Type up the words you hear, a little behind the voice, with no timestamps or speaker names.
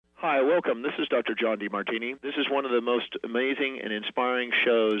Hi, welcome. This is Dr. John DeMartini. This is one of the most amazing and inspiring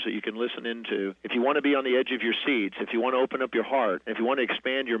shows that you can listen into. If you want to be on the edge of your seats, if you want to open up your heart, if you want to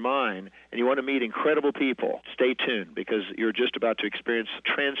expand your mind, and you want to meet incredible people, stay tuned because you're just about to experience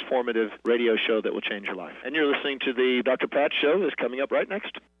a transformative radio show that will change your life. And you're listening to the Dr. Pat Show that's coming up right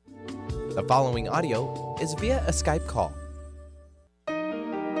next. The following audio is via a Skype call.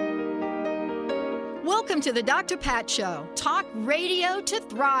 Welcome to the Dr. Pat Show. Talk radio to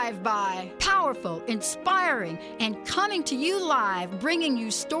thrive by. Powerful, inspiring, and coming to you live, bringing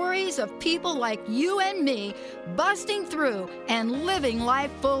you stories of people like you and me busting through and living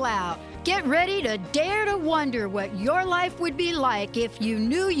life full out. Get ready to dare to wonder what your life would be like if you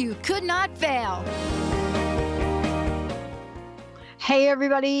knew you could not fail. Hey,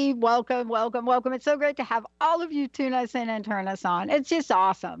 everybody. Welcome, welcome, welcome. It's so great to have all of you tune us in and turn us on. It's just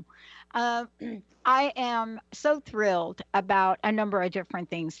awesome. I am so thrilled about a number of different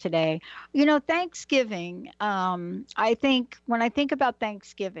things today. You know, Thanksgiving, I think when I think about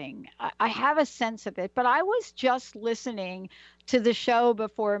Thanksgiving, I have a sense of it, but I was just listening to the show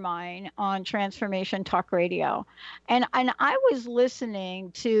before mine on Transformation Talk Radio. And I was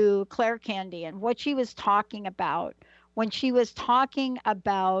listening to Claire Candy and what she was talking about when she was talking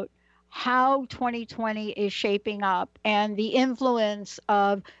about how 2020 is shaping up and the influence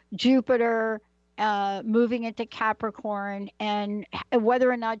of Jupiter moving into Capricorn and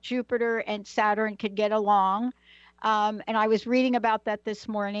whether or not Jupiter and Saturn could get along. And I was reading about that this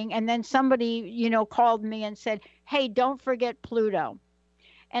morning. And then somebody, called me and said, hey, don't forget Pluto.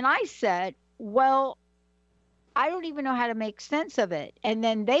 And I said, well, I don't even know how to make sense of it. And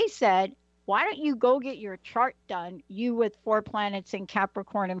then they said, why don't you go get your chart done, you with 4 planets in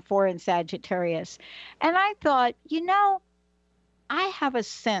Capricorn and 4 in Sagittarius? And I thought, I have a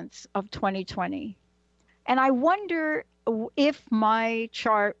sense of 2020. And I wonder if my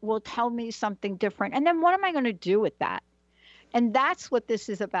chart will tell me something different. And then what am I going to do with that? And that's what this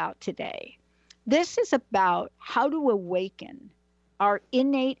is about today. This is about how to awaken our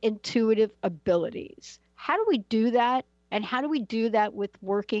innate intuitive abilities. How do we do that? And how do we do that with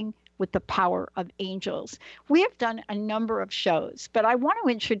working with the power of angels? We have done a number of shows, but I want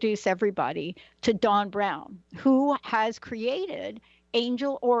to introduce everybody to Dawn Brown, who has created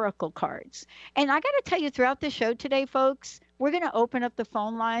Angel Oracle cards. And I got to tell you, throughout the show today, folks, we're going to open up the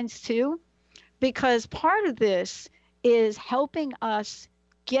phone lines too, because part of this is helping us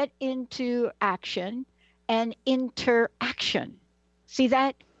get into action and interaction. See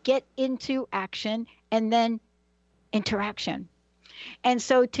that? Get into action and then interaction. And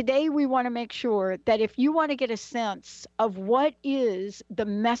so today we want to make sure that if you want to get a sense of what is the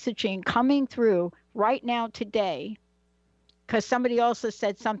messaging coming through right now today, because somebody also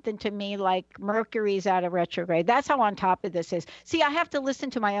said something to me like Mercury's out of retrograde. That's how on top of this is. See, I have to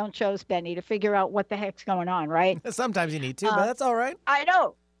listen to my own shows, Benny, to figure out what the heck's going on, right? Sometimes you need to, but that's all right. I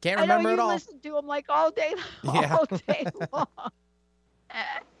know. Can't remember it all. You listen to them like all day long.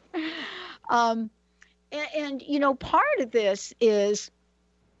 And part of this is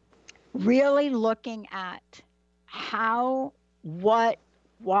really looking at how, what,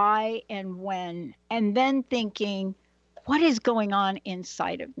 why, and when, and then thinking, what is going on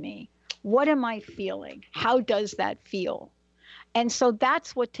inside of me? What am I feeling? How does that feel? And so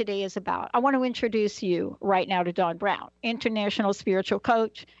that's what today is about. I want to introduce you right now to Dawn Brown, international spiritual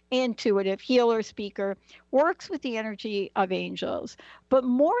coach, intuitive healer, speaker, works with the energy of angels. But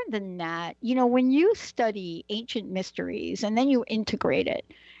more than that, when you study ancient mysteries and then you integrate it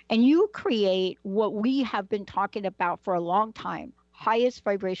and you create what we have been talking about for a long time, highest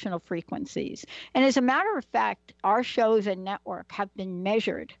vibrational frequencies. And as a matter of fact, our shows and network have been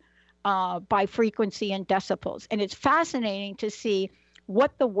measured by frequency and decibels. And it's fascinating to see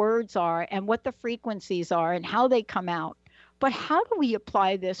what the words are and what the frequencies are and how they come out. But how do we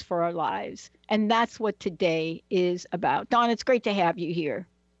apply this for our lives? And that's what today is about. Dawn, it's great to have you here.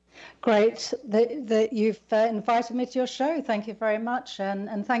 Great that you've invited me to your show. Thank you very much.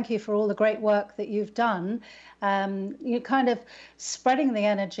 And thank you for all the great work that you've done. You're kind of spreading the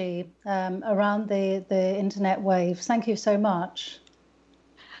energy around the internet waves. Thank you so much.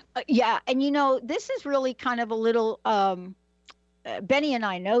 Yeah. And, this is really kind of a little, Benny and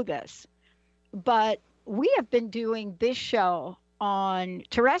I know this, but we have been doing this show on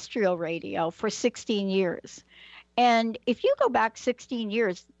terrestrial radio for 16 years. And if you go back 16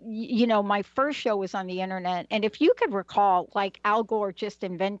 years, my first show was on the internet. And if you could recall, like Al Gore just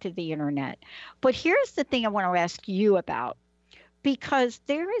invented the internet. But here's the thing I want to ask you about, because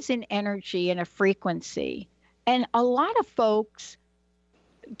there is an energy and a frequency. And a lot of folks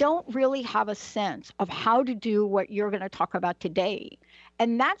don't really have a sense of how to do what you're going to talk about today.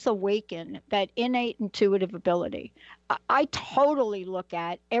 And that's awaken that innate intuitive ability. I totally look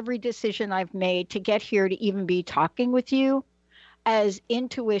at every decision I've made to get here to even be talking with you as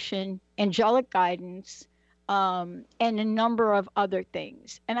intuition, angelic guidance, and a number of other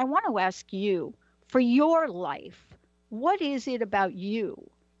things. And I want to ask you, for your life, what is it about you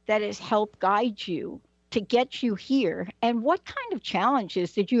that has helped guide you to get you here? And what kind of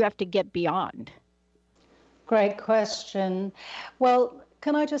challenges did you have to get beyond? Great question. Well,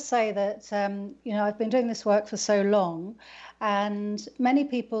 can I just say that, I've been doing this work for so long, and many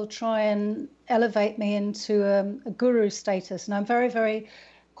people try and elevate me into a guru status. And I'm very, very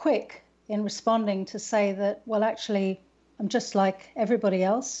quick in responding to say that, well, actually, I'm just like everybody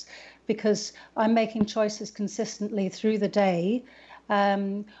else, because I'm making choices consistently through the day,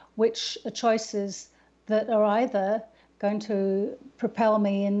 which are choices that are either going to propel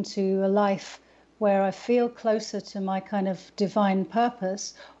me into a life where I feel closer to my kind of divine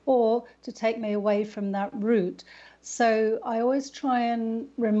purpose, or to take me away from that route. So I always try and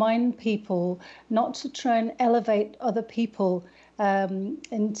remind people not to try and elevate other people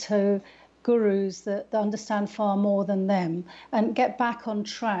into gurus that understand far more than them, and get back on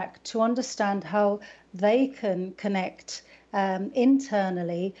track to understand how they can connect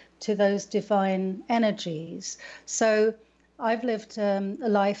internally to those divine energies. So I've lived a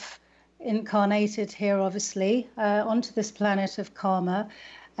life incarnated here, obviously, onto this planet of karma,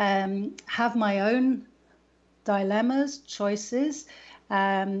 have my own dilemmas, choices,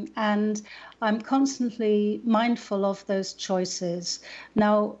 and I'm constantly mindful of those choices.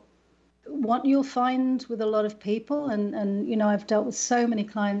 Now, what you'll find with a lot of people, and I've dealt with so many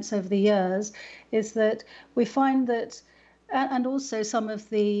clients over the years, is that we find that, and also some of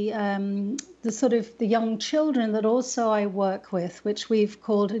the sort of the young children that also I work with, which we've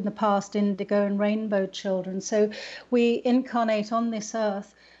called in the past indigo and rainbow children. So we incarnate on this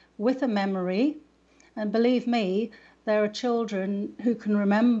earth with a memory, and believe me, there are children who can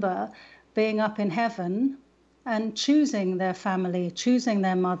remember being up in heaven and choosing their family, choosing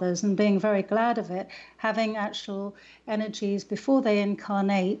their mothers, and being very glad of it, having actual energies before they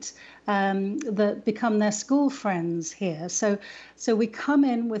incarnate that become their school friends here. So we come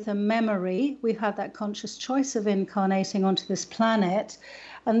in with a memory. We've had that conscious choice of incarnating onto this planet,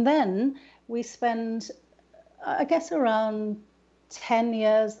 and then we spend, I guess, around 10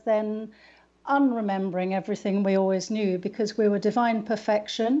 years then unremembering everything we always knew, because we were divine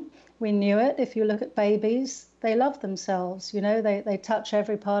perfection. We knew it. If you look at babies, they love themselves, they touch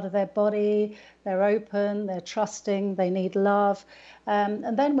every part of their body, they're open, they're trusting, they need love.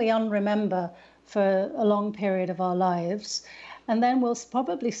 And then we unremember for a long period of our lives. And then we'll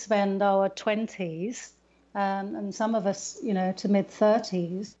probably spend our 20s, and some of us, to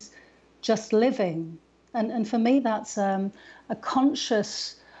mid-30s, just living. And for me, that's a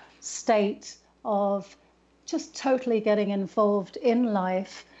conscious state of just totally getting involved in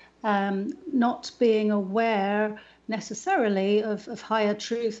life, not being aware necessarily of higher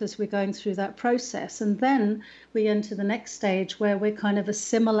truth as we're going through that process. And then we enter the next stage where we're kind of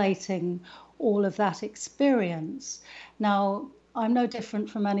assimilating all of that experience. Now, I'm no different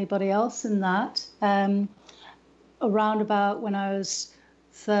from anybody else in that. Around about when I was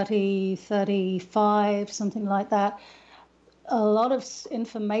 30, 35, something like that, a lot of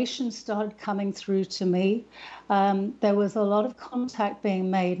information started coming through to me. There was a lot of contact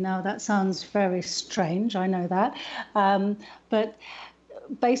being made. Now, that sounds very strange, I know that. But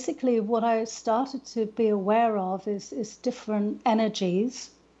basically, what I started to be aware of is different energies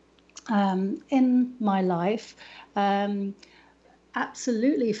in my life.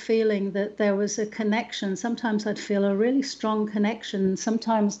 Absolutely feeling that there was a connection. Sometimes I'd feel a really strong connection.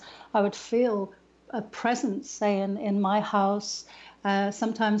 Sometimes I would feel a presence, say, in my house.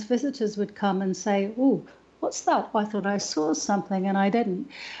 Sometimes visitors would come and say, "Oh, what's that? I thought I saw something and I didn't."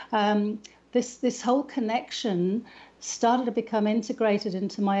 This whole connection started to become integrated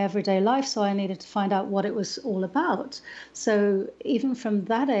into my everyday life, so I needed to find out what it was all about. So even from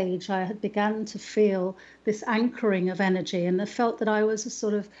that age, I had begun to feel this anchoring of energy, and I felt that I was a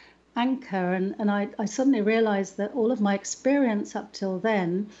sort of anchor, and I suddenly realized that all of my experience up till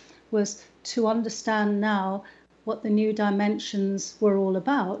then was to understand now what the new dimensions were all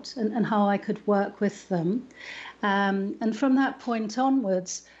about, and how I could work with them. And from that point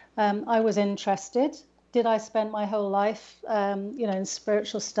onwards, I was interested. Did I spend my whole life, in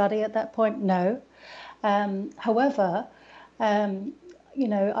spiritual study at that point? No. However,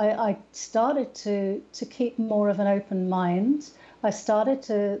 I started to keep more of an open mind. I started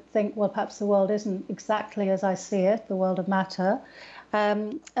to think, well, perhaps the world isn't exactly as I see it, the world of matter.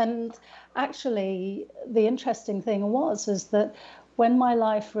 And actually, the interesting thing is that when my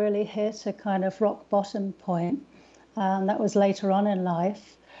life really hit a kind of rock bottom point, that was later on in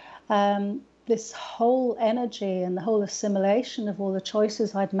life, this whole energy and the whole assimilation of all the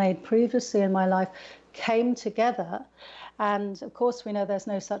choices I'd made previously in my life came together. And of course, we know there's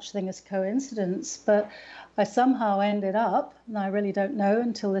no such thing as coincidence, but I somehow ended up, and I really don't know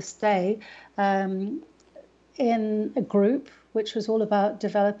until this day, in a group which was all about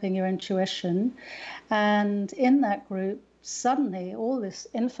developing your intuition. And in that group, suddenly all this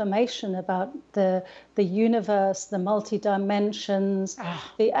information about the universe, the multi-dimensions,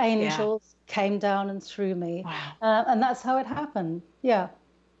 the angels came down and through me. Wow. And that's how it happened. Yeah.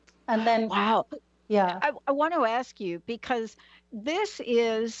 And then... Wow. Yeah. I want to ask you, because this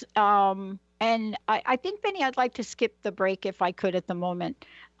is, and I think, Benny, I'd like to skip the break if I could at the moment.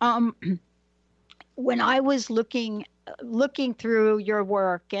 When I was looking through your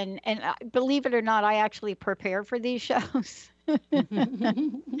work, and believe it or not, I actually prepare for these shows.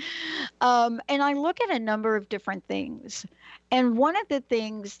 And I look at a number of different things. And one of the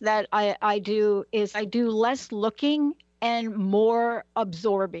things that I do is I do less looking and more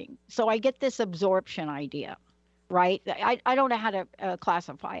absorbing. So I get this absorption idea, right? I don't know how to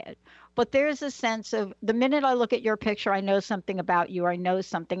classify it, but there's a sense of the minute I look at your picture, I know something about you, I know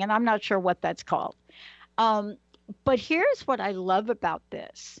something, and I'm not sure what that's called. But here's what I love about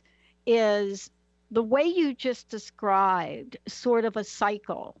this is the way you just described sort of a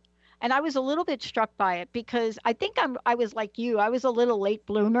cycle. And I was a little bit struck by it because I think I was like you. I was a little late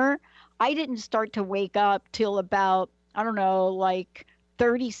bloomer. I didn't start to wake up till about, I don't know, like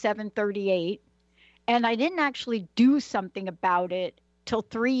 37, 38. And I didn't actually do something about it till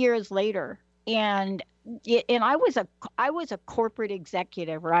 3 years later. And I was a corporate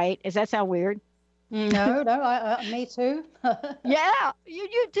executive, right? Does that sound weird? No, me too. Yeah,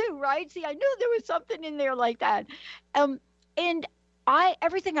 you too, right? See, I knew there was something in there like that. And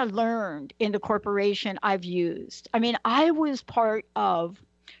everything I learned in the corporation I've used. I mean, I was part of,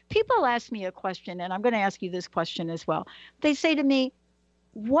 people ask me a question, and I'm going to ask you this question as well. They say to me,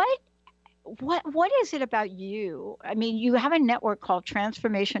 what is it about you? I mean, you have a network called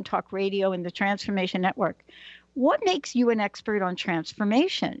Transformation Talk Radio and the Transformation Network. What makes you an expert on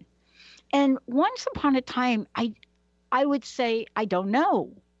transformation? And once upon a time, I would say, I don't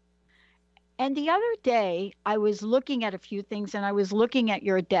know. And the other day, I was looking at a few things, and I was looking at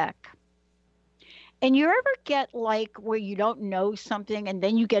your deck. And you ever get like where you don't know something, and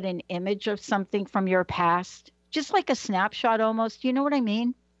then you get an image of something from your past, just like a snapshot almost? You know what I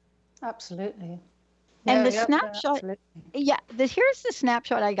mean? Absolutely. And the snapshot, here's the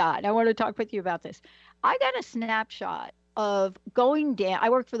snapshot I got. I want to talk with you about this. I got a snapshot of going down. I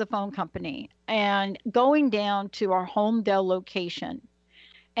work for the phone company, and going down to our Holmdel location.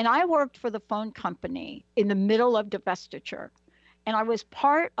 And I worked for the phone company in the middle of divestiture. And I was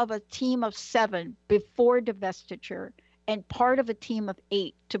part of a team of 7 before divestiture and part of a team of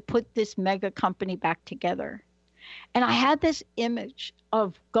 8 to put this mega company back together. And I had this image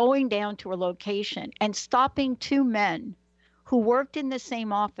of going down to a location and stopping 2 men who worked in the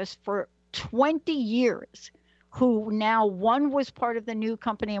same office for 20 years, who now one was part of the new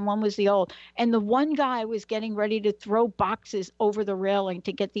company and one was the old. And the one guy was getting ready to throw boxes over the railing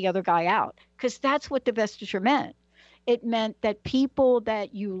to get the other guy out, because that's what divestiture meant. It meant that people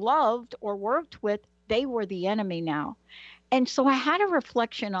that you loved or worked with, they were the enemy now. And so I had a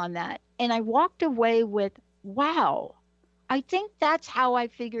reflection on that. And I walked away with, wow, I think that's how I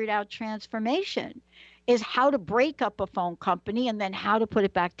figured out transformation, is how to break up a phone company and then how to put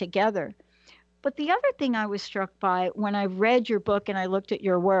it back together. But the other thing I was struck by when I read your book and I looked at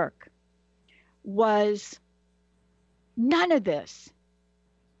your work was none of this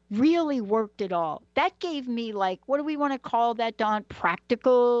really worked at all. That gave me, like, what do we want to call that, Dawn?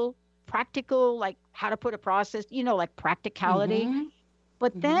 Practical, like how to put a process, like practicality. Mm-hmm.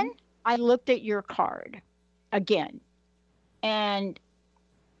 But then I looked at your card again, and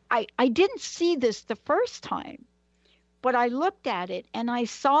I didn't see this the first time. But I looked at it and I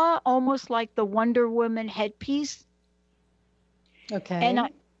saw almost like the Wonder Woman headpiece. Okay.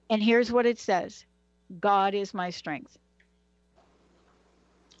 And here's what it says: God is my strength.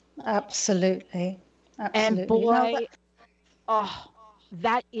 Absolutely. And boy,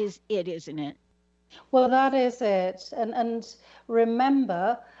 that is it, isn't it? Well, that is it. And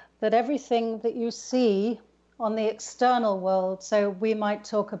remember that everything that you see on the external world, so we might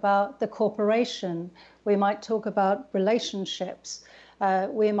talk about the corporation, we might talk about relationships,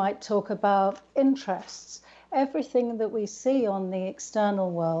 we might talk about interests. Everything that we see on the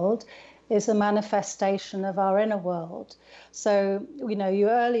external world is a manifestation of our inner world. So,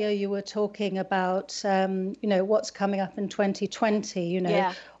 earlier you were talking about, what's coming up in 2020,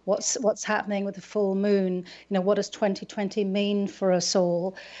 what's happening with the full moon, what does 2020 mean for us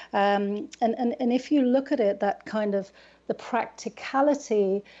all? And if you look at it, that kind of the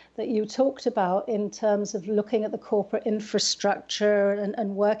practicality that you talked about in terms of looking at the corporate infrastructure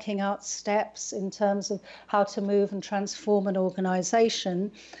and working out steps in terms of how to move and transform an organization,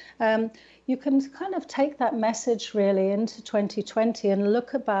 you can kind of take that message really into 2020 and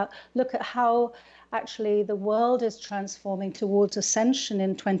look at how actually the world is transforming towards ascension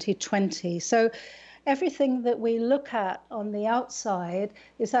in 2020. So everything that we look at on the outside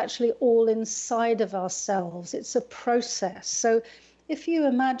is actually all inside of ourselves. It's a process. So if you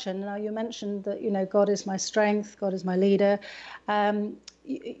imagine, now you mentioned that, God is my strength, God is my leader.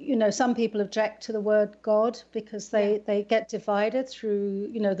 Some people object to the word God because they get divided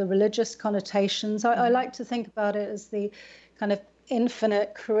through, the religious connotations. I like to think about it as the kind of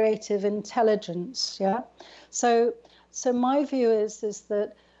infinite creative intelligence. Yeah. So my view is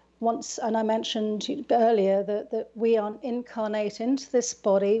that once, and I mentioned earlier that we are incarnate into this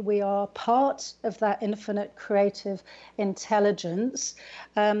body, we are part of that infinite creative intelligence.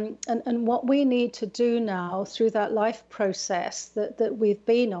 And what we need to do now through that life process that we've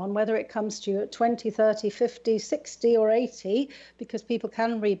been on, whether it comes to you at 20, 30, 50, 60 or 80, because people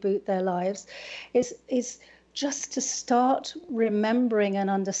can reboot their lives, is just to start remembering and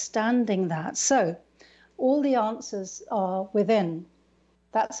understanding that. So all the answers are within.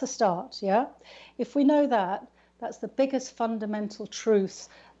 That's a start, yeah? If we know that, that's the biggest fundamental truth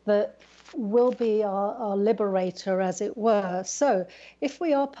that will be our liberator, as it were. So if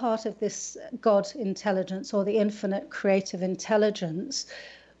we are part of this God intelligence or the infinite creative intelligence,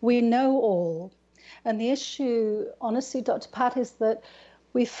 we know all. And the issue, honestly, Dr. Pat, is that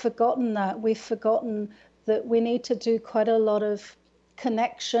we've forgotten that. We've forgotten that we need to do quite a lot of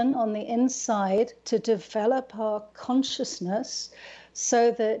connection on the inside to develop our consciousness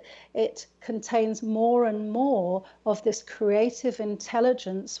so that it contains more and more of this creative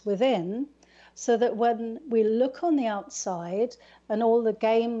intelligence within, so that when we look on the outside and all the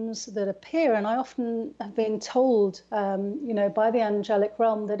games that appear, and I often have been told, by the angelic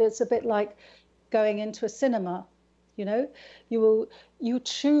realm, that it's a bit like going into a cinema. You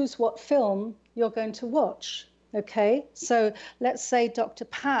choose what film you're going to watch. Okay, so let's say Dr.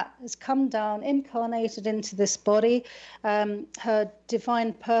 Pat has come down, incarnated into this body. Her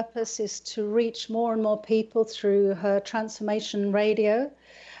divine purpose is to reach more and more people through her transformation radio.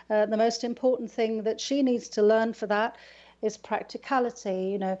 The most important thing that she needs to learn for that is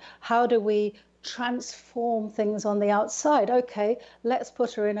practicality. How do we transform things on the outside? Okay, let's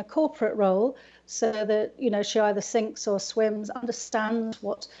put her in a corporate role so that, she either sinks or swims, understands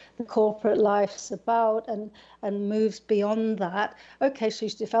what the corporate life's about and moves beyond that. Okay,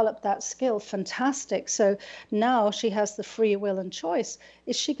 she's developed that skill, fantastic. So now she has the free will and choice.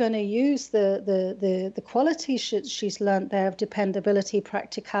 Is she going to use the qualities she's learned there of dependability,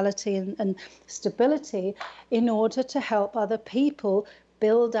 practicality and stability in order to help other people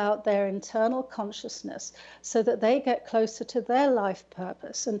build out their internal consciousness so that they get closer to their life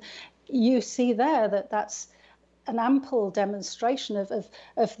purpose? And you see there that's an ample demonstration of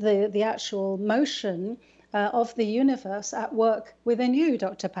the actual motion of the universe at work within you,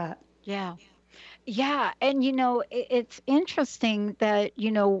 Dr. Pat. Yeah. Yeah. And, it's interesting that,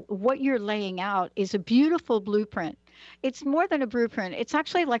 what you're laying out is a beautiful blueprint. It's more than a blueprint. It's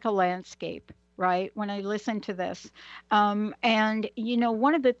actually like a landscape, right? When I listen to this. And,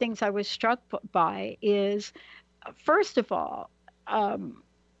 one of the things I was struck by is, first of all,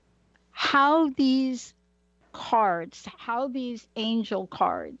 how these cards, how these angel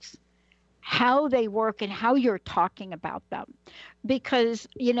cards, how they work and how you're talking about them. Because,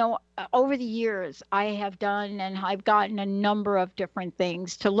 over the years, I have done and I've gotten a number of different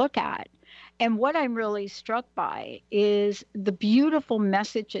things to look at. And what I'm really struck by is the beautiful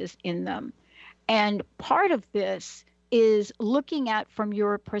messages in them. And part of this is looking at, from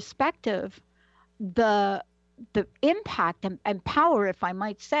your perspective, the impact and power, if I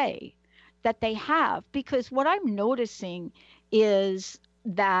might say, that they have. Because what I'm noticing is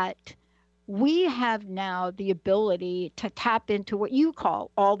that we have now the ability to tap into what you call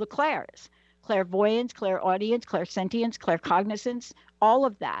all the clairs: clairvoyance, clairaudience, clairsentience, claircognizance, all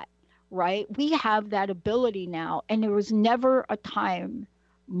of that, right? We have that ability now, and there was never a time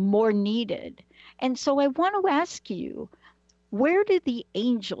more needed. And so I want to ask you, where did the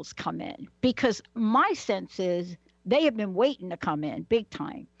angels come in? Because my sense is they have been waiting to come in big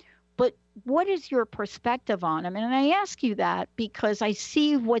time. But what is your perspective on them? And I ask you that because I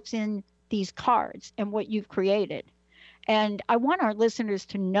see what's in these cards and what you've created. And I want our listeners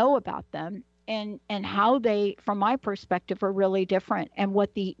to know about them and how they, from my perspective, are really different, and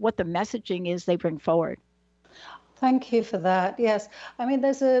what the messaging is they bring forward. Thank you for that. Yes, I mean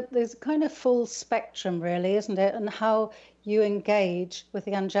there's a kind of full spectrum, really, isn't it, and how you engage with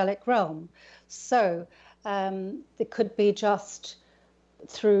the angelic realm. So it could be just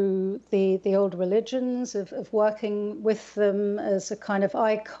through the old religions of working with them as a kind of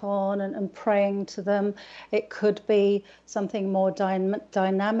icon and praying to them. It could be something more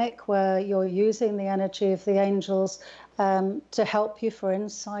dynamic, where you're using the energy of the angels to help you for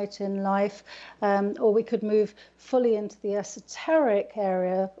insight in life, or we could move fully into the esoteric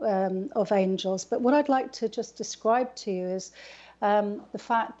area of angels. But what I'd like to just describe to you is the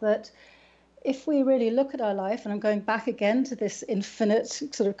fact that if we really look at our life, and I'm going back again to this infinite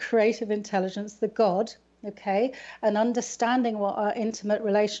sort of creative intelligence, the God, okay, and understanding what our intimate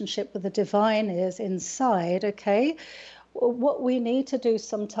relationship with the divine is inside, okay, what we need to do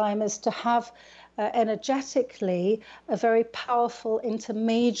sometime is to have energetically a very powerful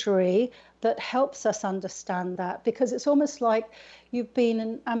intermediary that helps us understand that, because it's almost like you've been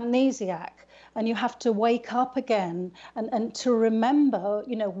an amnesiac and you have to wake up again and to remember,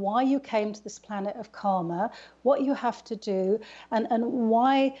 why you came to this planet of karma, what you have to do, and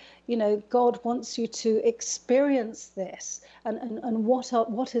why, God wants you to experience this, and what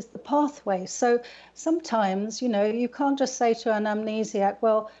is the pathway. So sometimes, you can't just say to an amnesiac,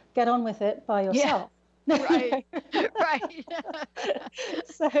 well, get on with it by yourself. Yeah. Right. Right.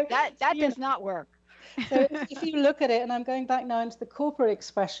 So that does not work. So if you look at it, and I'm going back now into the corporate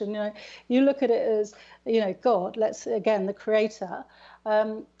expression, you look at it as, God, the creator,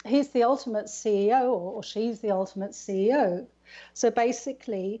 he's the ultimate CEO, or she's the ultimate CEO. So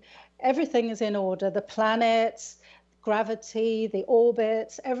basically, everything is in order, the planets, gravity, the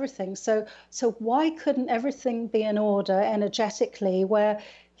orbits, everything. So why couldn't everything be in order energetically, where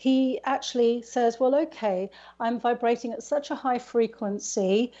he actually says, well, okay, I'm vibrating at such a high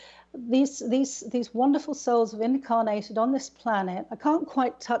frequency. These wonderful souls have incarnated on this planet. I can't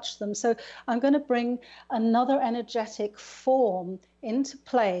quite touch them, so I'm going to bring another energetic form into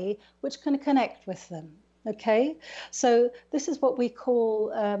play which can connect with them. Okay, so this is what we call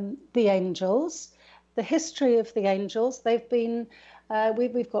the angels. The history of the angels, they've been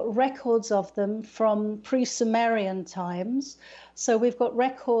we've got records of them from pre-Sumerian times. So we've got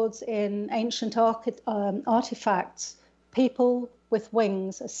records in ancient artifacts. People with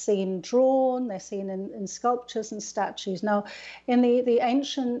wings are seen drawn, they're seen in sculptures and statues. Now, in the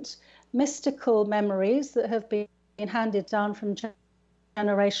ancient mystical memories that have been handed down from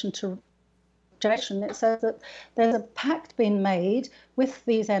generation to generation, it says that there's a pact being made with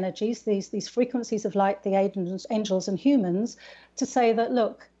these energies, these frequencies of light, the angels and humans, to say that,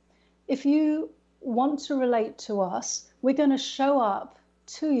 look, if you want to relate to us, we're going to show up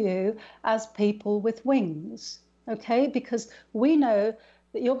to you as people with wings. Okay, because we know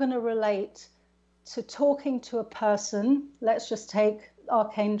that you're going to relate to talking to a person. Let's just take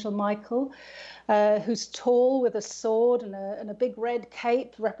Archangel Michael, who's tall with a sword and a big red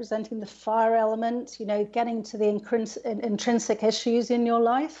cape representing the fire element, getting to the intrinsic issues in your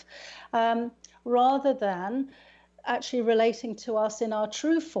life, rather than actually relating to us in our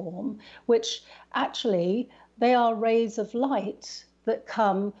true form, which actually they are rays of light that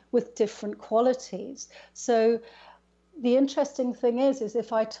come with different qualities. So the interesting thing is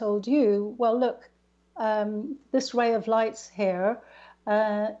if I told you, well, look, this ray of light's here,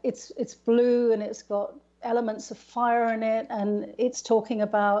 it's blue and it's got elements of fire in it, and it's talking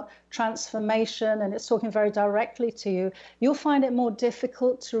about transformation, and it's talking very directly to you, you'll find it more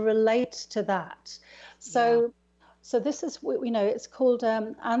difficult to relate to that. So this is, it's called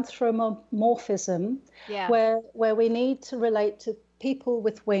anthropomorphism, where we need to relate to people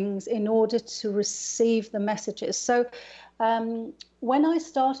with wings in order to receive the messages. So when I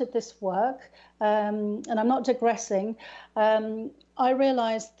started this work, and I'm not digressing, I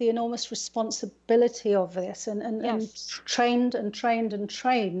realized the enormous responsibility of this, and trained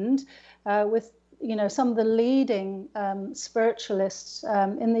with some of the leading spiritualists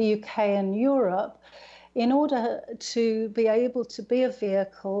in the UK and Europe, in order to be able to be a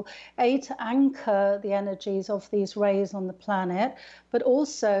vehicle, to anchor the energies of these rays on the planet, but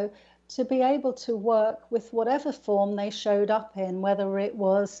also to be able to work with whatever form they showed up in, whether it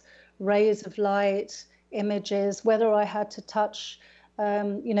was rays of light, images, whether I had to touch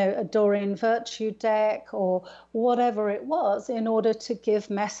a Doreen Virtue deck or whatever it was, in order to give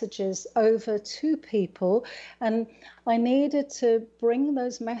messages over to people. And I needed to bring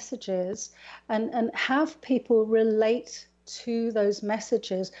those messages and have people relate to those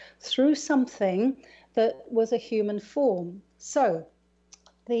messages through something that was a human form. So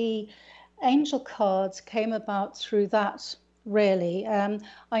the angel cards came about through that, really.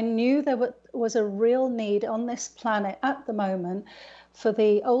 I knew there was a real need on this planet at the moment for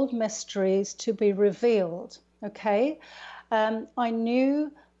the old mysteries to be revealed, okay? I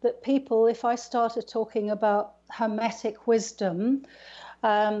knew that people, if I started talking about Hermetic wisdom,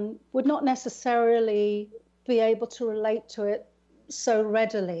 would not necessarily be able to relate to it so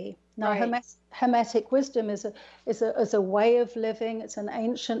readily. Now, Right. Hermetic wisdom is a way of living. It's an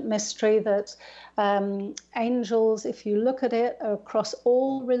ancient mystery that angels, if you look at it, are across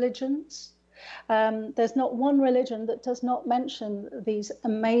all religions. There's not one religion that does not mention these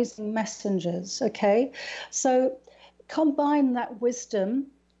amazing messengers, okay? So combine that wisdom,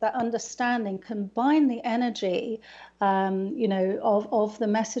 that understanding, combine the energy, of the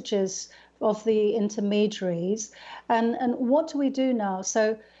messages of the intermediaries. And what do we do now?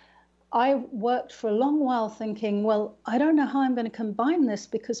 So I worked for a long while thinking, well, I don't know how I'm going to combine this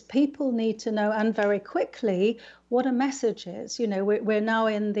because people need to know, and very quickly, what a message is. We're now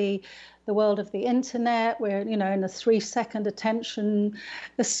in the world of the internet. We're, in a 3-second attention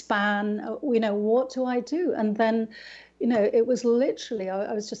span. What do I do? And then, it was literally,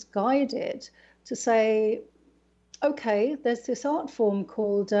 I was just guided to say, okay, there's this art form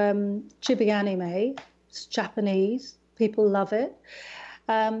called chibi anime. It's Japanese. People love it.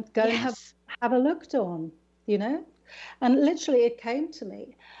 Go and have a look, Dawn, And literally it came to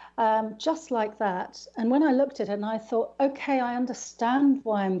me just like that. And when I looked at it and I thought, okay, I understand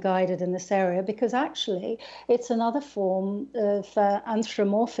why I'm guided in this area, because actually it's another form of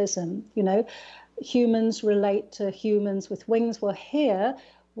anthropomorphism. Humans relate to humans with wings. Well, here,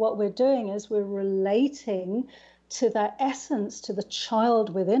 what we're doing is we're relating to that essence, to the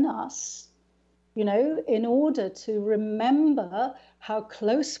child within us, in order to remember how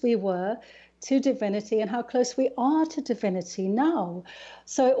close we were to divinity and how close we are to divinity now.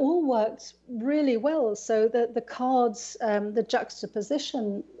 So it all worked really well. So the cards, the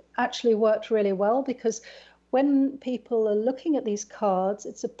juxtaposition actually worked really well, because when people are looking at these cards,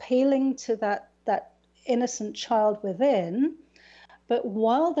 it's appealing to that innocent child within. But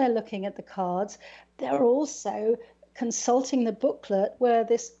while they're looking at the cards, they're also consulting the booklet where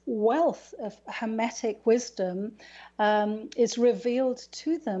this wealth of Hermetic wisdom is revealed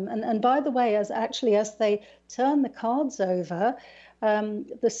to them. And by the way, as they turn the cards over,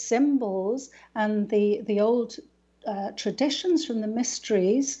 the symbols and the old traditions from the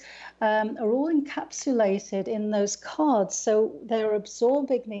mysteries are all encapsulated in those cards. So they're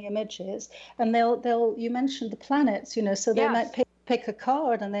absorbing the images, and you mentioned the planets, so they might pick a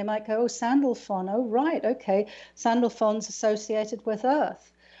card and they might go, oh, Sandalphon. Oh, right. Okay. Sandalphon's associated with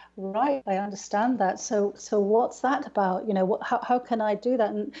Earth. Right. I understand that. So what's that about? How can I do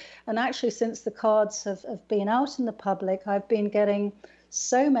that? And actually, since the cards have been out in the public, I've been getting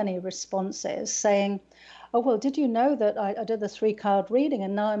so many responses saying, oh, well, did you know that I did the 3-card reading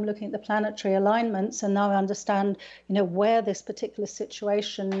and now I'm looking at the planetary alignments and now I understand, where this particular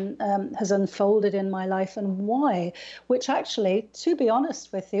situation has unfolded in my life and why, which actually, to be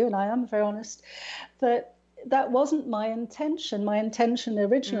honest with you, and I am very honest, that wasn't my intention. My intention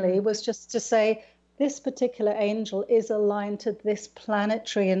originally was just to say, this particular angel is aligned to this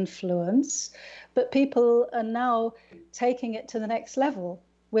planetary influence, but people are now taking it to the next level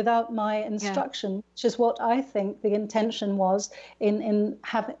without my instruction, which is what I think the intention was in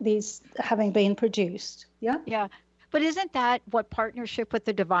having been produced. Yeah. Yeah. But isn't that what partnership with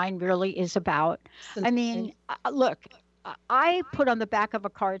the divine really is about? I mean, look, I put on the back of a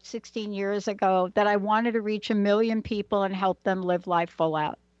card 16 years ago that I wanted to reach 1 million people and help them live life full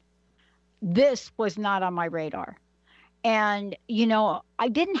out. This was not on my radar. And, I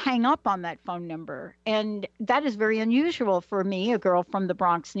didn't hang up on that phone number. And that is very unusual for me, a girl from the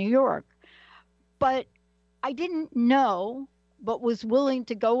Bronx, New York. But I didn't know, but was willing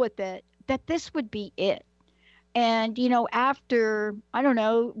to go with it, that this would be it. And, after, I don't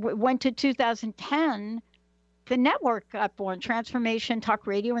know, went to 2010, the network got born, Transformation Talk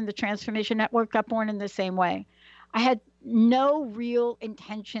Radio and the Transformation Network got born in the same way. I had no real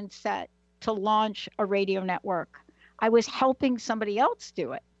intention set to launch a radio network. I was helping somebody else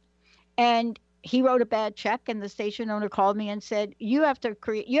do it. And he wrote a bad check and the station owner called me and said, you have to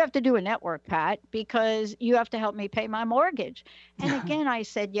do a network, Pat, because you have to help me pay my mortgage. And again, I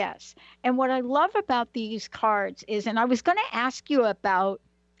said yes. And what I love about these cards is, and I was going to ask you about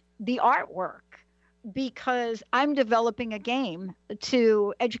the artwork, because I'm developing a game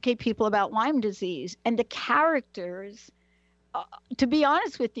to educate people about Lyme disease, and the characters, to be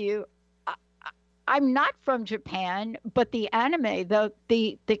honest with you, I'm not from Japan, but the anime,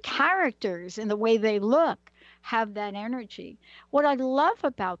 the characters and the way they look have that energy. What I love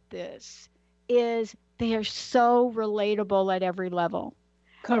about this is they are so relatable at every level.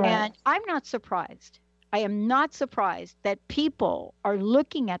 Correct. And I'm not surprised. I am not surprised that people are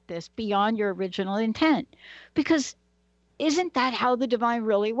looking at this beyond your original intent, because isn't that how the divine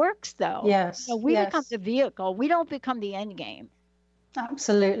really works, though? Yes. We yes. become the vehicle. We don't become the end game.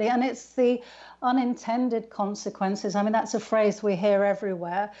 Absolutely. And it's the unintended consequences. I mean, that's a phrase we hear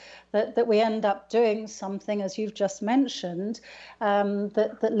everywhere, that we end up doing something, as you've just mentioned,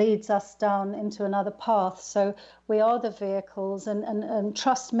 that leads us down into another path. So we are the vehicles. And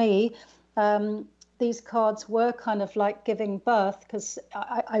trust me, these cards were kind of like giving birth, because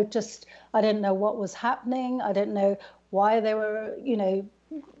I didn't know what was happening. I didn't know why they were,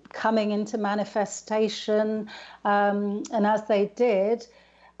 coming into manifestation, and as they did,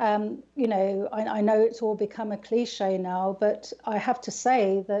 I know it's all become a cliche now, but I have to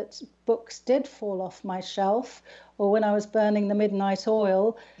say that books did fall off my shelf, or when I was burning the midnight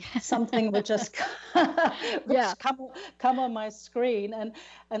oil, something would just come on my screen,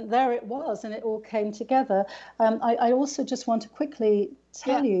 and there it was, and it all came together. I also just want to quickly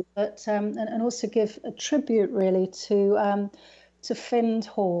tell you that, and also give a tribute really to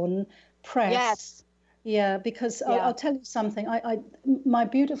Findhorn Press. Yes. Yeah, because I'll tell you something. My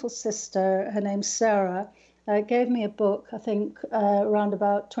beautiful sister, her name's Sarah, gave me a book, I think, around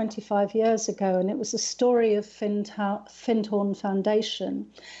about 25 years ago, and it was the story of Findhorn Foundation.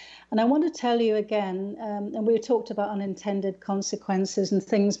 And I want to tell you again, and we talked about unintended consequences and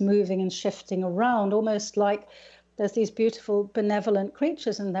things moving and shifting around, almost like there's these beautiful benevolent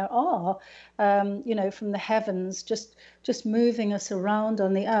creatures, and there are, from the heavens, just moving us around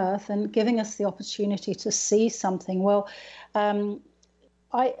on the earth and giving us the opportunity to see something. Well,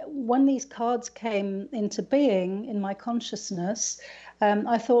 when these cards came into being in my consciousness,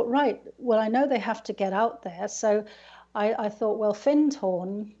 I thought, right, well, I know they have to get out there. So I thought, well,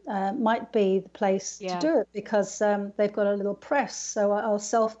 Findhorn might be the place to do it, because they've got a little press. So I'll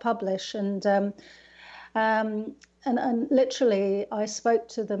self-publish, and literally, I spoke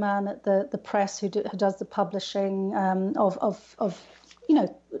to the man at the press who does the publishing of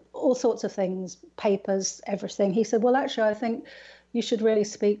all sorts of things, papers, everything. He said, well, actually, I think you should really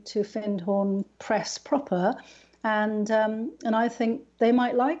speak to Findhorn Press proper, and I think they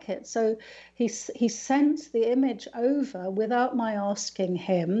might like it. So he sent the image over without my asking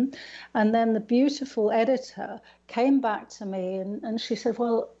him, and then the beautiful editor came back to me, and she said,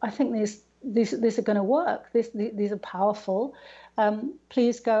 well, I think these are going to work. These are powerful.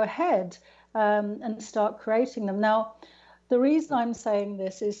 Please go ahead and start creating them. Now, the reason I'm saying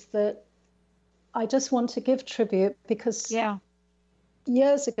this is that I just want to give tribute, because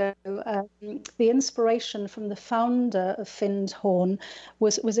years ago, the inspiration from the founder of Findhorn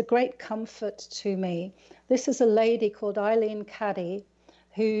was a great comfort to me. This is a lady called Eileen Caddy,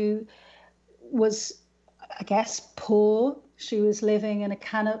 who was, I guess, poor. She was living in a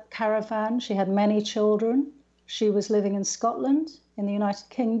caravan. She had many children. She was living in Scotland, in the United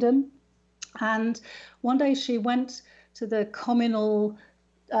Kingdom. And one day she went to the communal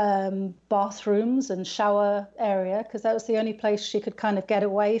bathrooms and shower area, because that was the only place she could kind of get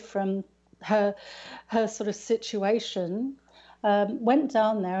away from her sort of situation. Went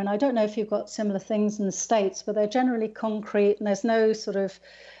down there, and I don't know if you've got similar things in the States, but they're generally concrete, and there's no sort of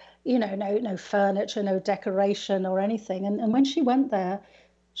no furniture, no decoration or anything. And when she went there,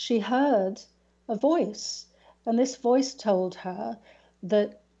 she heard a voice. And this voice told her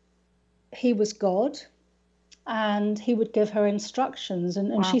that he was God and he would give her instructions.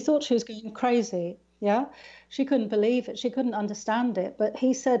 And she thought she was going crazy. Yeah. She couldn't believe it. She couldn't understand it. But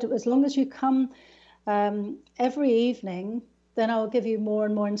he said, as long as you come every evening, then I'll give you more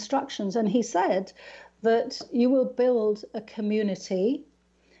and more instructions. And he said that you will build a community,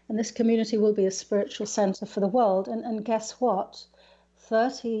 and this community will be a spiritual center for the world. And guess what?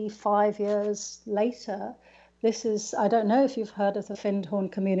 35 years later, this is, I don't know if you've heard of the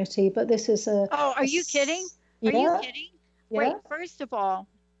Findhorn community, but this is a... Oh, are you kidding? Are you kidding? Wait, first of all,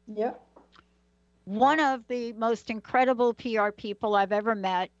 one of the most incredible PR people I've ever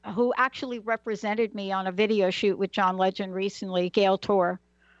met, who actually represented me on a video shoot with John Legend recently, Gail Torr,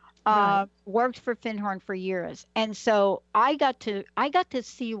 worked for Findhorn for years. And so I got to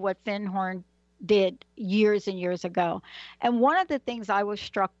see what Findhorn did years and years ago. And one of the things I was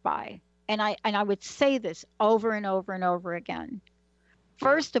struck by, and I would say this over and over and over again.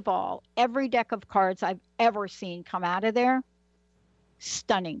 First of all, every deck of cards I've ever seen come out of there,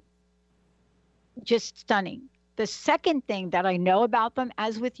 stunning. Just stunning. The second thing that I know about them,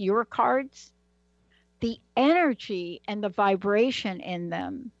 as with your cards, the energy and the vibration in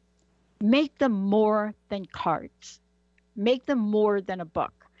them make them more than cards, make them more than a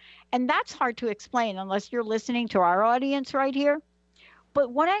book. And that's hard to explain unless you're listening to our audience right here.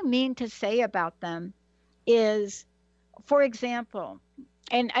 But what I mean to say about them is, for example,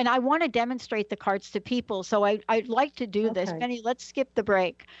 and I want to demonstrate the cards to people, so I'd like to do this. Penny, let's skip the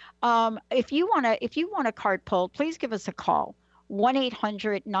break. If you want a card pulled, please give us a call,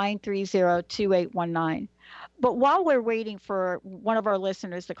 1-800-930-2819. But while we're waiting for one of our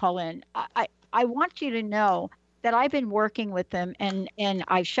listeners to call in, I want you to know that I've been working with them, and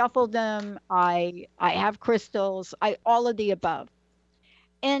I shuffled them. I have crystals, all of the above.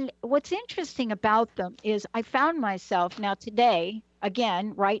 And what's interesting about them is I found myself now today,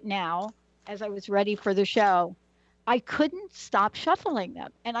 again, right now, as I was ready for the show, I couldn't stop shuffling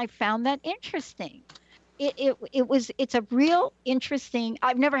them. And I found that interesting. It's a real interesting,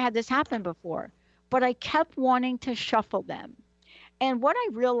 I've never had this happen before, but I kept wanting to shuffle them. And what I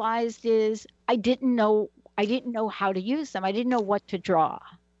realized is I didn't know how to use them. I didn't know what to draw.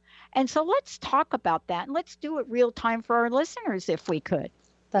 And so let's talk about that. And let's do it real time for our listeners if we could.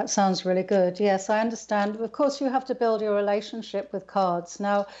 That sounds really good. Yes, I understand. Of course, you have to build your relationship with cards.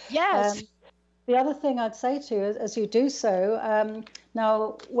 Now, yes. The other thing I'd say to you as you do so,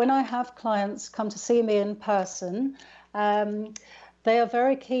 now, when I have clients come to see me in person, they are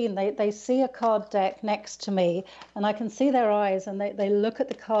very keen. They see a card deck next to me, and I can see their eyes, and they look at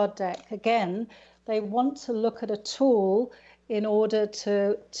the card deck. Again, they want to look at a tool in order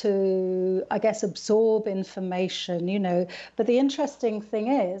to I guess absorb information, But the interesting thing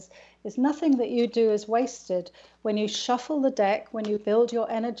is nothing that you do is wasted. When you shuffle the deck, when you build your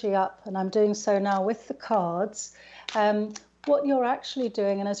energy up, and I'm doing so now with the cards, what you're actually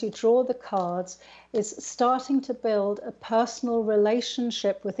doing, and as you draw the cards, is starting to build a personal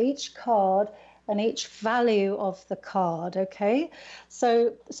relationship with each card and each value of the card, okay?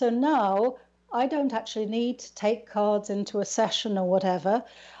 So now I don't actually need to take cards into a session or whatever.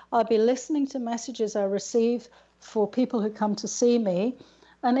 I'll be listening to messages I receive for people who come to see me.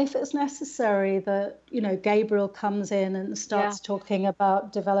 And if it's necessary that, Gabriel comes in and starts talking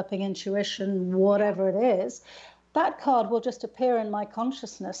about developing intuition, whatever it is, that card will just appear in my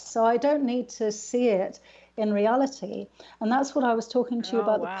consciousness. So I don't need to see it in reality. And that's what I was talking to you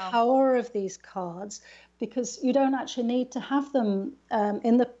about, the power of these cards, because you don't actually need to have them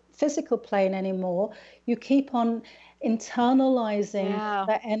in the physical plane anymore. You keep on internalizing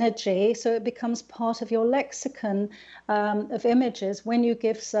that energy, so it becomes part of your lexicon of images when you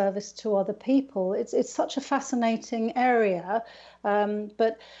give service to other people. It's such a fascinating area,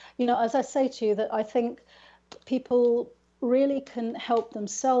 but as I say to you, that I think people really can help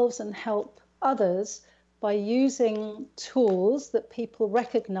themselves and help others by using tools that people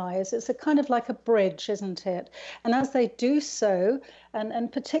recognize. It's a kind of like a bridge, isn't it? And as they do so,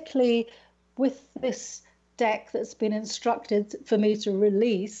 and particularly with this deck that's been instructed for me to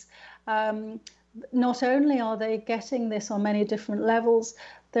release, not only are they getting this on many different levels,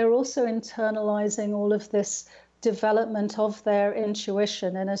 they're also internalizing all of this development of their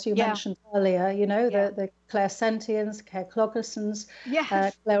intuition. And as you mentioned earlier, the clairsentience, claircognizance,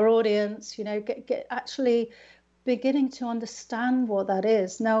 clairaudience, get actually beginning to understand what that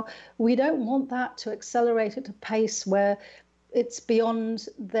is. Now, we don't want that to accelerate at a pace where it's beyond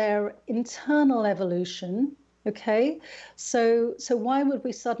their internal evolution, okay? So why would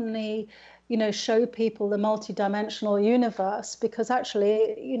we suddenly, show people the multidimensional universe? Because actually,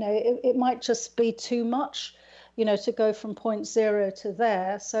 it might just be too much, to go from point zero to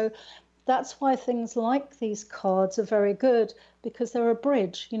there. So that's why things like these cards are very good, because they're a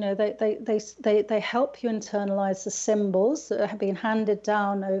bridge. They help you internalize the symbols that have been handed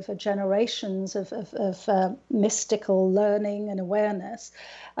down over generations of mystical learning and awareness,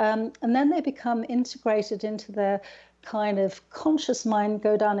 and then they become integrated into their kind of conscious mind,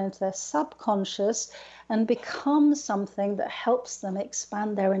 go down into their subconscious and become something that helps them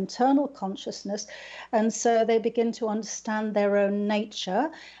expand their internal consciousness. And so they begin to understand their own nature,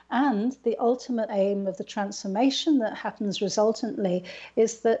 and the ultimate aim of the transformation that happens resultantly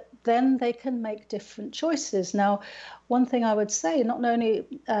is that then they can make different choices. Now, one thing I would say, not only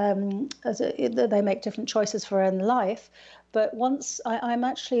that they make different choices for their own life, but once I'm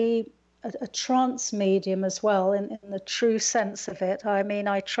actually a trance medium as well, in the true sense of it. I mean,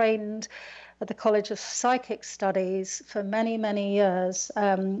 I trained at the College of Psychic Studies for many, many years,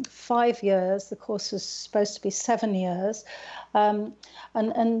 5 years. The course was supposed to be 7 years.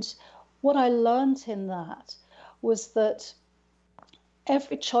 And what I learned in that was that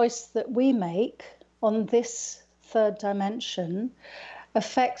every choice that we make on this third dimension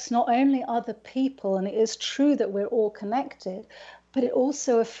affects not only other people, and it is true that we're all connected, but it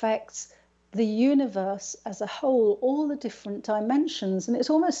also affects the universe as a whole, all the different dimensions. And it's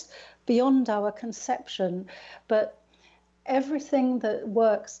almost beyond our conception. But everything that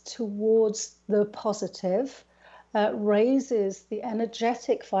works towards the positive raises the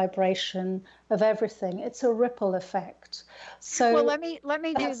energetic vibration of everything. It's a ripple effect. So well, let me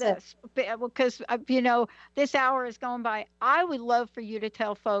do this, because this hour is going by. I would love for you to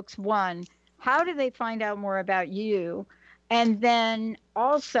tell folks, one, how do they find out more about you, and then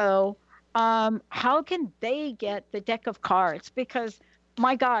also how can they get the deck of cards, because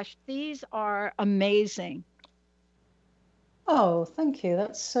my gosh, these are amazing. Oh, thank you.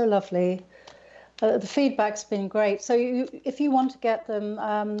 That's so lovely. The feedback's been great. So if you want to get them,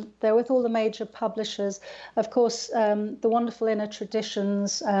 they're with all the major publishers. Of course, the wonderful Inner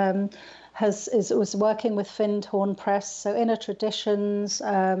Traditions was working with Findhorn Press. So Inner Traditions,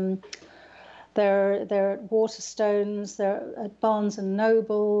 they're at Waterstones, they're at Barnes and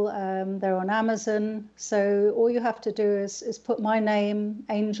Noble, they're on Amazon. So all you have to do is put my name,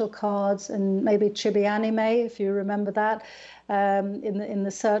 Angel Cards, and maybe Chibi Anime, if you remember that, in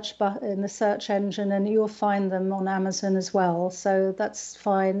the search engine, and you'll find them on Amazon as well. So that's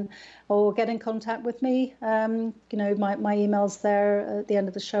fine. Or get in contact with me. My email's there at the end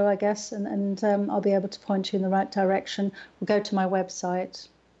of the show, I guess, and I'll be able to point you in the right direction. Or go to my website.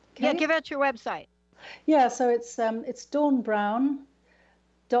 Okay? Yeah, give out your website. Yeah, so it's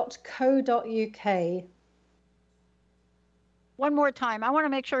dawnbrown.co.uk. One more time. I want to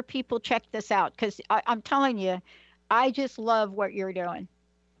make sure people check this out, because I'm telling you, I just love what you're doing.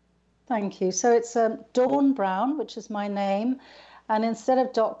 Thank you. So it's Dawn Brown, which is my name, and instead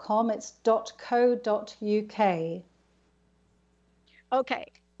of .com, it's .co.uk. Okay,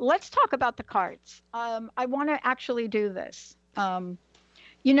 let's talk about the cards. I want to actually do this.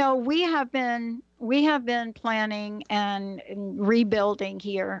 We have been planning and rebuilding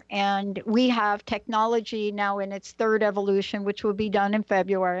here, and we have technology now in its third evolution, which will be done in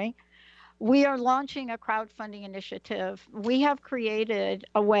February. We are launching a crowdfunding initiative. We have created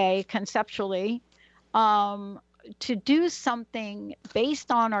a way conceptually to do something based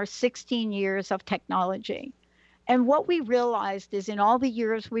on our 16 years of technology. And what we realized is, in all the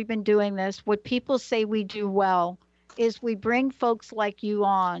years we've been doing this, what people say we do well is we bring folks like you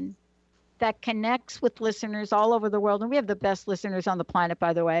on that connects with listeners all over the world. And we have the best listeners on the planet,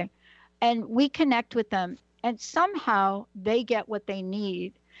 by the way. And we connect with them, and somehow they get what they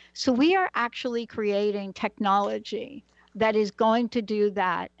need. So we are actually creating technology that is going to do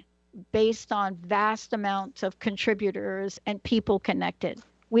that based on vast amounts of contributors and people connected.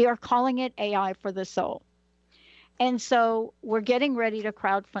 We are calling it AI for the soul. And so we're getting ready to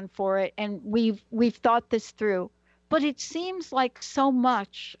crowdfund for it. And we've thought this through. But it seems like so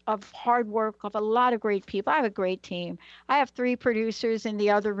much of hard work of a lot of great people. I have a great team. I have 3 producers in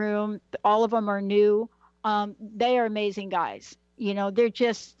the other room. All of them are new. They are amazing guys. They're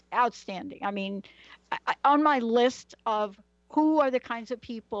just outstanding. I mean, on my list of who are the kinds of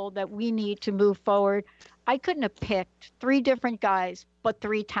people that we need to move forward, I couldn't have picked 3 different guys, but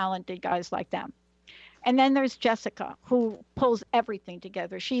 3 talented guys like them. And then there's Jessica, who pulls everything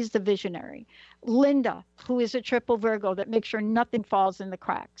together. She's the visionary. Linda, who is a triple Virgo that makes sure nothing falls in the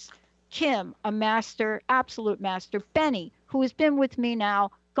cracks. Kim, a master, absolute master. Benny, who has been with me now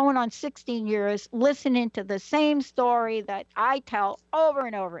going on 16 years, listening to the same story that I tell over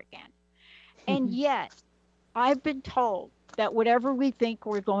and over again. And yet, I've been told that whatever we think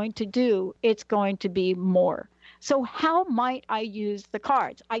we're going to do, it's going to be more. So how might I use the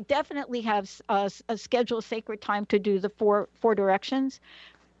cards? I definitely have a scheduled sacred time to do the four directions,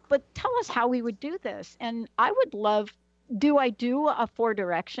 but tell us how we would do this. And I would love, do I do a 4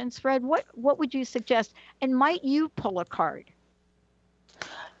 directions, Fred? What would you suggest? And might you pull a card?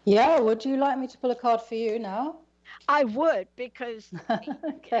 Yeah, would you like me to pull a card for you now? I would, because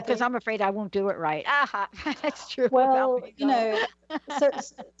Okay. I'm afraid I won't do it right. That's true. Well, about me,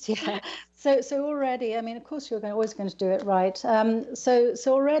 so already, I mean, of course, you're always going to do it right. So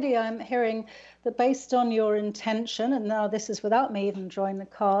already I'm hearing that based on your intention, and now this is without me even drawing the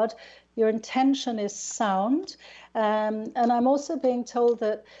card, your intention is sound. And I'm also being told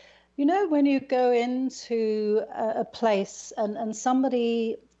that, when you go into a place and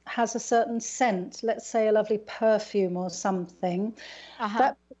somebody has a certain scent, let's say a lovely perfume or something,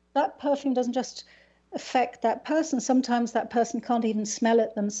 that perfume doesn't just affect that person. Sometimes that person can't even smell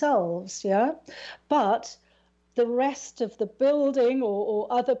it themselves, yeah? But the rest of the building or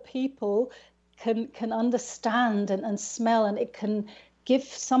other people can understand and smell, and it can give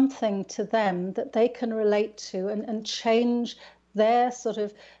something to them that they can relate to and change their sort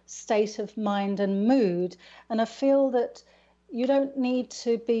of state of mind and mood. And I feel that you don't need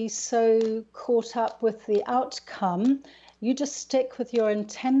to be so caught up with the outcome. You just stick with your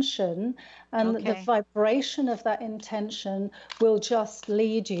intention, and the vibration of that intention will just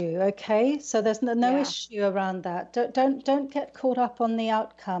lead you. Okay, so there's no issue around that. Don't get caught up on the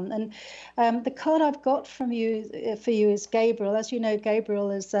outcome. And the card I've got for you is Gabriel. As you know,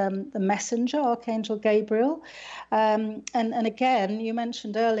 Gabriel is the messenger, Archangel Gabriel. And again, you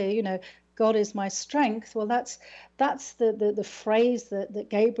mentioned earlier, God is my strength. Well, that's the phrase that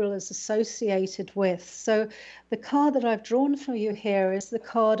Gabriel is associated with. So the card that I've drawn for you here is the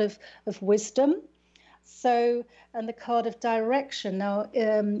card of wisdom. So, and the card of direction. Now,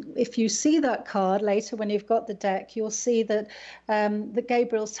 if you see that card later when you've got the deck, you'll see that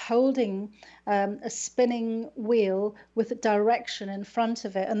Gabriel's holding a spinning wheel with a direction in front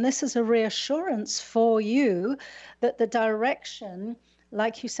of it. And this is a reassurance for you that the direction,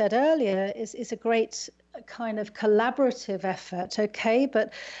 like you said earlier, is a great kind of collaborative effort, okay?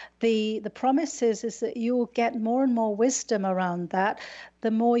 But the promise is that you will get more and more wisdom around that the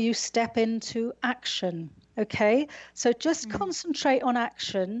more you step into action, okay? So just concentrate on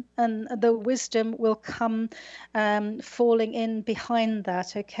action, and the wisdom will come falling in behind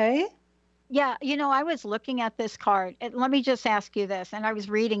that, okay? Yeah, I was looking at this card. Let me just ask you this, and I was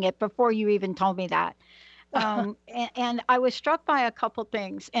reading it before you even told me that. And I was struck by a couple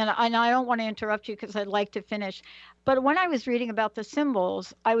things, and I don't want to interrupt you because I'd like to finish. But when I was reading about the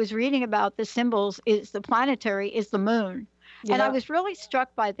symbols, is the planetary is the moon. Yeah. And I was really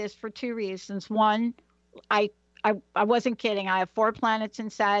struck by this for two reasons. One, I wasn't kidding. I have 4 planets in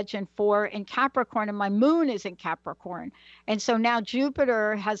Sag and 4 in Capricorn, and my moon is in Capricorn. And so now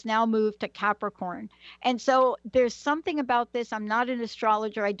Jupiter has now moved to Capricorn. And so there's something about this. I'm not an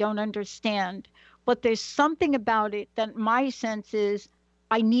astrologer. I don't understand. But there's something about it that my sense is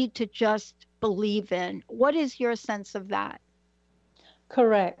I need to just believe in. What is your sense of that?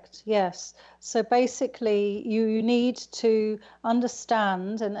 Correct, yes. So basically, you need to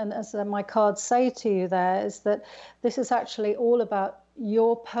understand, and as my cards say to you there, is that this is actually all about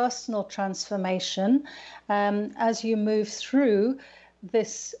your personal transformation as you move through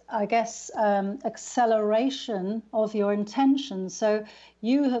this, I guess, acceleration of your intention. So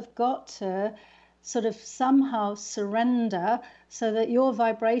you have got to sort of somehow surrender so that your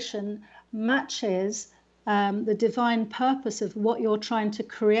vibration matches the divine purpose of what you're trying to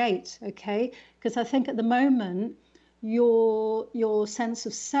create, okay? Because I think at the moment, your sense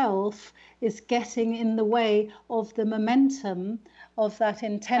of self is getting in the way of the momentum of that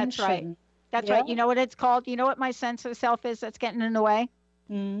intention. That's right. That's right. You know what it's called? You know what my sense of self is that's getting in the way?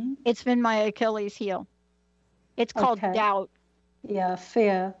 It's been my Achilles heel. It's called doubt. Yeah,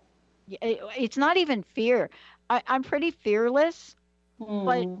 fear. It's not even fear. I'm pretty fearless,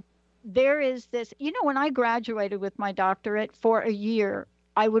 but there is this, when I graduated with my doctorate for a year,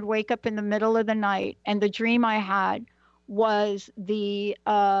 I would wake up in the middle of the night, and the dream I had was the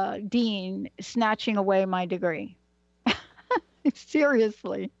dean snatching away my degree.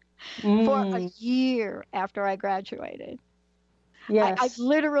 Seriously, for a year after I graduated. Yes. I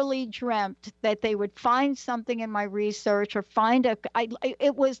literally dreamt that they would find something in my research or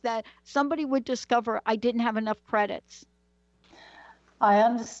it was that somebody would discover I didn't have enough credits. I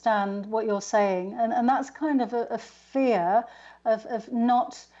understand what you're saying. And that's kind of a fear of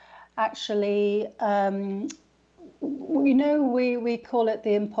not actually, we call it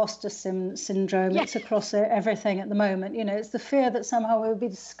the imposter syndrome. Yes. It's across everything at the moment. It's the fear that somehow we'll be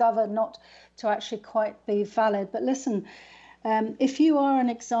discovered not to actually quite be valid. But listen, if you are an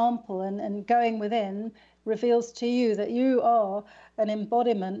example and going within reveals to you that you are an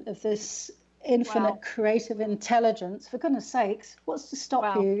embodiment of this infinite creative intelligence, for goodness sakes, what's to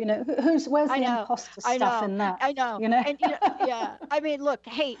stop you? Where's the imposter stuff in that? I know. And, yeah. I mean, look,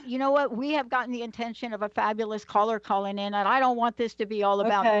 hey, you know what? We have gotten the attention of a fabulous caller calling in, and I don't want this to be all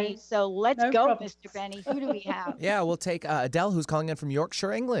about me. So let's go, problem. Mr. Benny. Who do we have? Yeah, we'll take Adele, who's calling in from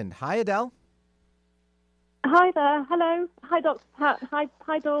Yorkshire, England. Hi, Adele. Hi there. Hello. Hi, Dr. Pat.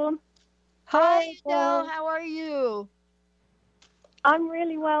 Hi, Dawn. Hi, Adele. How are you? I'm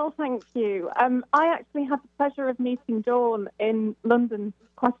really well, thank you. I actually had the pleasure of meeting Dawn in London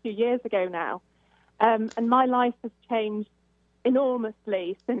quite a few years ago now. And my life has changed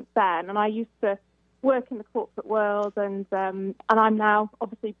enormously since then. And I used to work in the corporate world, and I'm now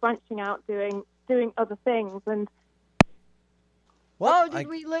obviously branching out doing other things. And well, did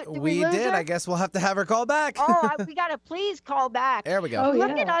we lose her? her? I guess we'll have to have her call back. We got to please call back. There we go.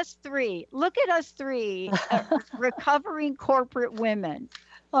 Look at us three. Look at us three recovering corporate women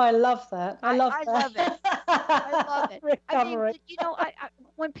Oh, I love that. I love I that. love it. I love it. I mean, Recovery.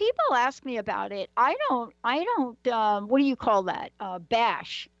 when people ask me about it, I don't, what do you call that?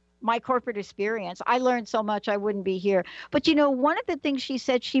 Bash my corporate experience. I learned so much I wouldn't be here. But one of the things she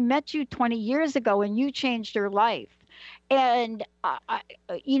said, she met you 20 years ago and you changed her life. And I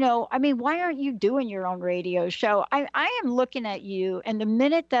mean, why aren't you doing your own radio show? I am looking at you, and the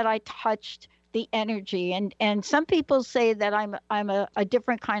minute that I touched the energy, and some people say that I'm a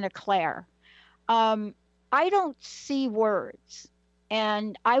different kind of Claire. I don't see words,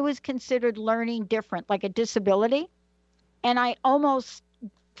 and I was considered learning different, like a disability, and I almost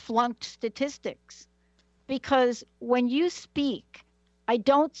flunked statistics because when you speak, I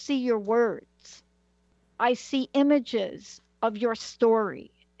don't see your words. I see images of your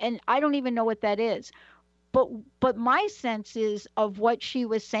story, and I don't even know what that is. But my sense is of what she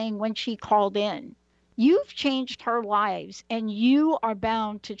was saying when she called in. You've changed her lives, and you are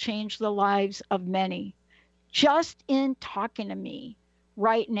bound to change the lives of many. Just in talking to me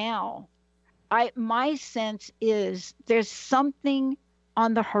right now, my sense is there's something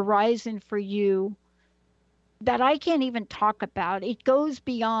on the horizon for you that I can't even talk about. It goes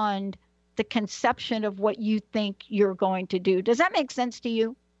beyond the conception of what you think you're going to do. Does that make sense to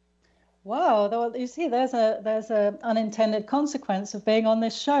you? Wow, you see, there's a unintended consequence of being on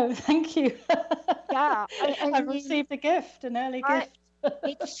this show. Thank you. Yeah, I've received a gift, an early gift.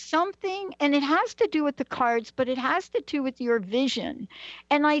 It's something, and it has to do with the cards, but it has to do with your vision.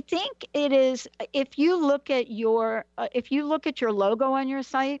 And I think it is, if you look at your logo on your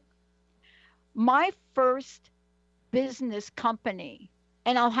site, my first business company,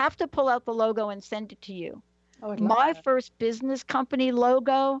 and I'll have to pull out the logo and send it to you. My first business company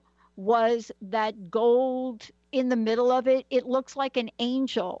logo was that gold in the middle of it. It looks like an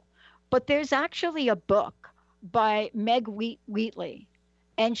angel, but there's actually a book by Meg Wheatley,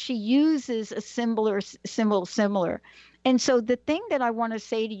 and she uses a similar. And so the thing that I want to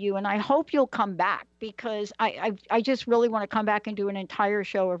say to you, and I hope you'll come back, because I just really want to come back and do an entire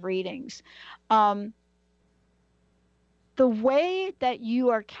show of readings. The way that you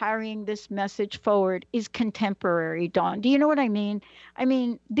are carrying this message forward is contemporary, Dawn. Do you know what I mean? I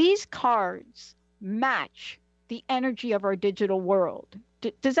mean, these cards match the energy of our digital world.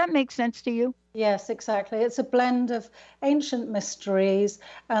 Does that make sense to you? Yes, exactly. It's a blend of ancient mysteries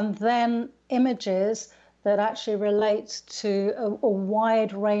and then images that actually relate to a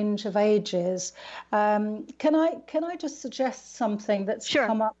wide range of ages. Can I just suggest something that's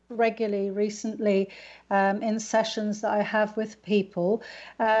come up regularly recently in sessions that I have with people,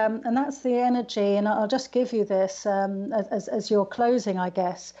 and that's the energy. And I'll just give you this as your closing, I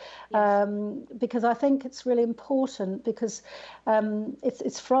guess, because I think it's really important, because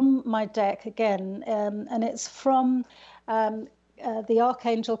it's from my deck again, and it's from the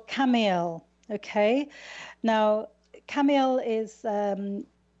Archangel Camiel. Okay, now Camiel is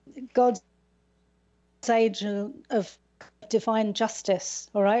God's angel of divine justice.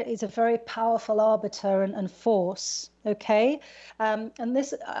 All right, he's a very powerful arbiter and force. Okay, and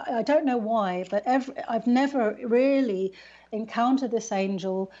this, I don't know why, but I've never really encountered this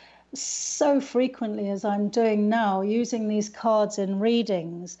angel so frequently as I'm doing now, using these cards in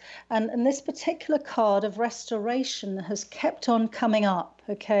readings. And this particular card of restoration has kept on coming up.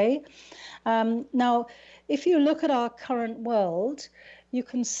 Okay. Now, if you look at our current world, you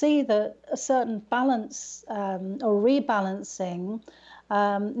can see that a certain balance or rebalancing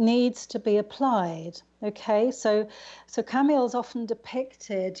needs to be applied. Okay, so Camiel's often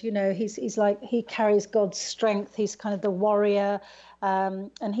depicted, he's like, he carries God's strength. He's kind of the warrior,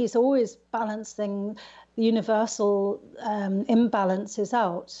 and he's always balancing the universal imbalances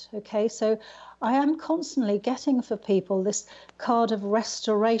out. Okay, so I am constantly getting for people this card of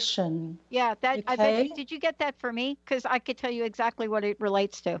restoration. Yeah, I bet. Did you get that for me? Because I could tell you exactly what it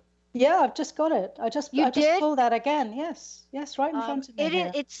relates to. Yeah, I've just got it. I just pulled that again. Yes, right in front of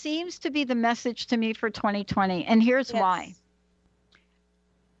me. It seems to be the message to me for 2020, and here's why.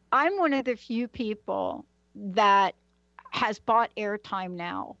 I'm one of the few people that has bought airtime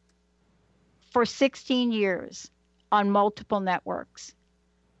now for 16 years on multiple networks.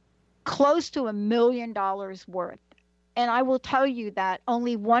 Close to $1 million worth. And I will tell you that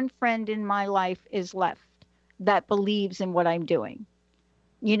only one friend in my life is left that believes in what I'm doing.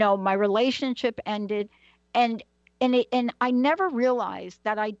 My relationship ended, and I never realized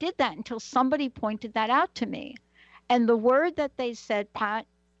that I did that until somebody pointed that out to me. And the word that they said, Pat,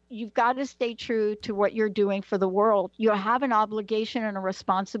 you've got to stay true to what you're doing for the world. You have an obligation and a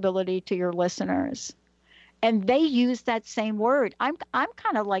responsibility to your listeners. And they use that same word. I'm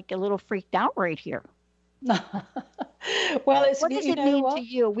kind of like a little freaked out right here. Well, it's, What does you it know mean what? to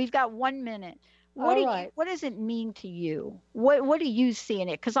you? We've got 1 minute. All right. What does it mean to you? What do you see in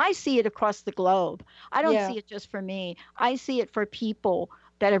it? Because I see it across the globe. I don't Yeah. see it just for me. I see it for people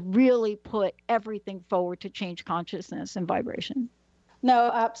that have really put everything forward to change consciousness and vibration.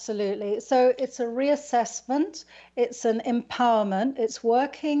 No, absolutely. So it's a reassessment, it's an empowerment, it's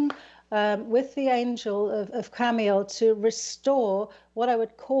working with the angel of Camiel to restore what I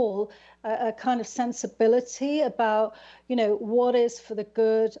would call a kind of sensibility about, what is for the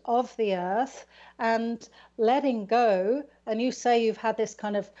good of the earth, and letting go. And you say you've had this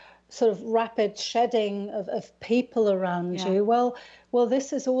kind of sort of rapid shedding of people around you. Well,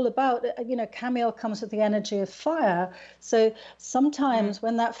 this is all about, Camiel comes with the energy of fire. So sometimes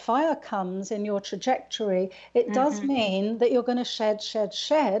when that fire comes in your trajectory, it does mean that you're going to shed,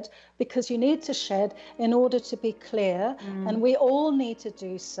 because you need to shed in order to be clear. And we all need to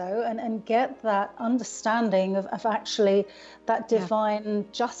do so and get that understanding of actually that divine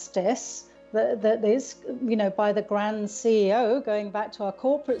justice that is, by the grand CEO, going back to our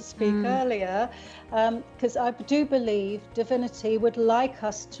corporate speak earlier, because I do believe divinity would like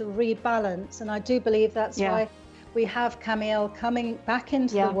us to rebalance. And I do believe that's why we have Camiel coming back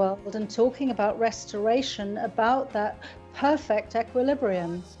into the world and talking about restoration, about that perfect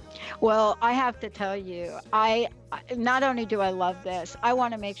equilibrium. Well, I have to tell you, I not only do I love this, I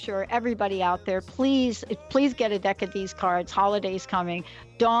want to make sure everybody out there, please get a deck of these cards. Holidays coming.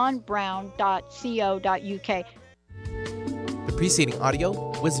 dawnbrown.co.uk. The preceding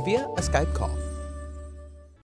audio was via a Skype call.